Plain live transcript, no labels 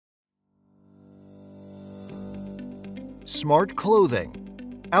Smart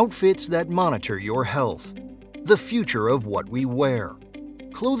clothing. Outfits that monitor your health. The future of what we wear.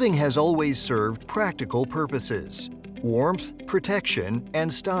 Clothing has always served practical purposes: warmth, protection,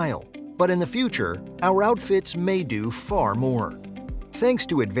 and style. But in the future, our outfits may do far more. Thanks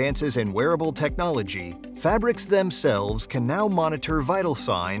to advances in wearable technology, fabrics themselves can now monitor vital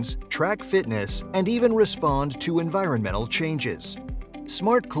signs, track fitness, and even respond to environmental changes.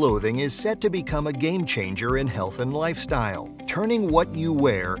 Smart clothing is set to become a game-changer in health and lifestyle, turning what you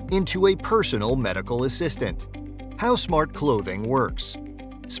wear into a personal medical assistant. How smart clothing works.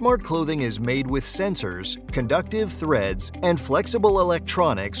 Smart clothing is made with sensors, conductive threads, and flexible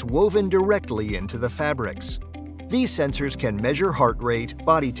electronics woven directly into the fabrics. These sensors can measure heart rate,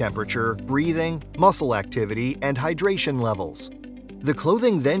 body temperature, breathing, muscle activity, and hydration levels. The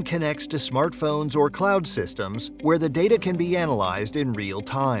clothing then connects to smartphones or cloud systems where the data can be analyzed in real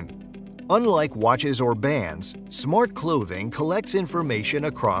time. Unlike watches or bands, smart clothing collects information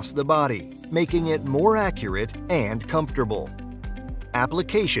across the body, making it more accurate and comfortable.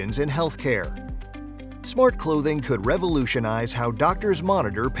 Applications in healthcare. Smart clothing could revolutionize how doctors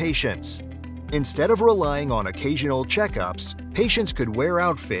monitor patients. Instead of relying on occasional checkups, patients could wear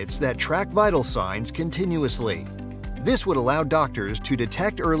outfits that track vital signs continuously. This would allow doctors to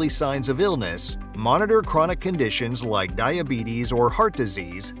detect early signs of illness, monitor chronic conditions like diabetes or heart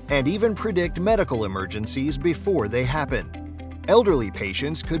disease, and even predict medical emergencies before they happen. Elderly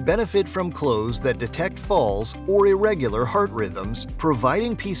patients could benefit from clothes that detect falls or irregular heart rhythms,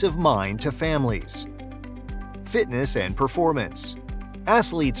 providing peace of mind to families. Fitness and performance.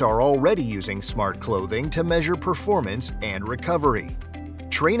 Athletes are already using smart clothing to measure performance and recovery.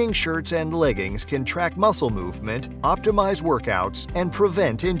 Training shirts and leggings can track muscle movement, optimize workouts, and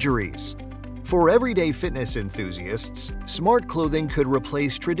prevent injuries. For everyday fitness enthusiasts, smart clothing could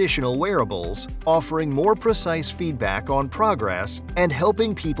replace traditional wearables, offering more precise feedback on progress and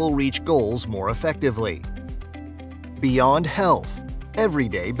helping people reach goals more effectively. Beyond health,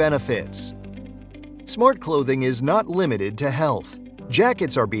 everyday benefits. Smart clothing is not limited to health.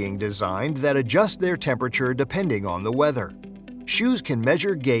 Jackets are being designed that adjust their temperature depending on the weather. Shoes can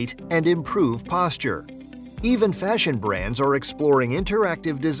measure gait and improve posture. Even fashion brands are exploring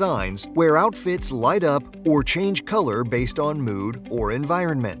interactive designs where outfits light up or change color based on mood or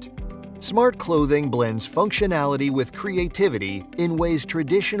environment. Smart clothing blends functionality with creativity in ways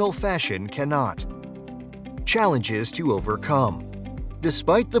traditional fashion cannot. Challenges to overcome.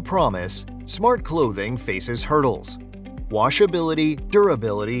 Despite the promise, smart clothing faces hurdles. Washability,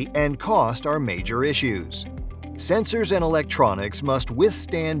 durability, and cost are major issues. Sensors and electronics must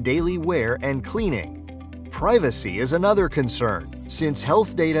withstand daily wear and cleaning. Privacy is another concern, since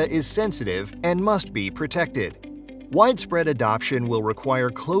health data is sensitive and must be protected. Widespread adoption will require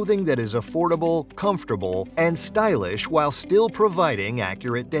clothing that is affordable, comfortable, and stylish while still providing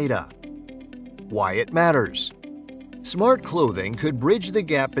accurate data. Why it matters. Smart clothing could bridge the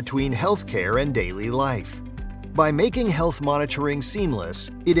gap between healthcare and daily life. By making health monitoring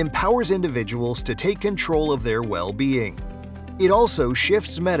seamless, it empowers individuals to take control of their well-being. It also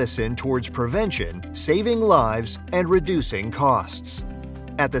shifts medicine towards prevention, saving lives, and reducing costs.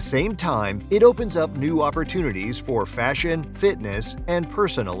 At the same time, it opens up new opportunities for fashion, fitness, and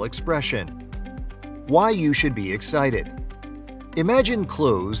personal expression. Why you should be excited. Imagine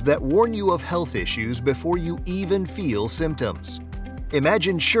clothes that warn you of health issues before you even feel symptoms.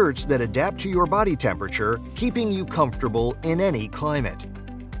 Imagine shirts that adapt to your body temperature, keeping you comfortable in any climate.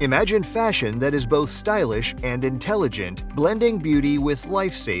 Imagine fashion that is both stylish and intelligent, blending beauty with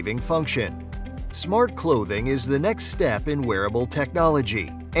life-saving function. Smart clothing is the next step in wearable technology,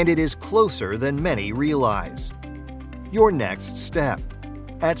 and it is closer than many realize. Your next step.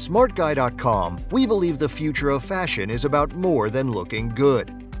 At smartguy.com, we believe the future of fashion is about more than looking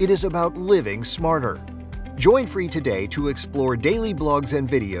good. It is about living smarter. Join free today to explore daily blogs and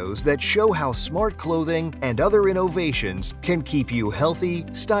videos that show how smart clothing and other innovations can keep you healthy,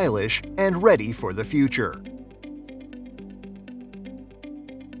 stylish, and ready for the future.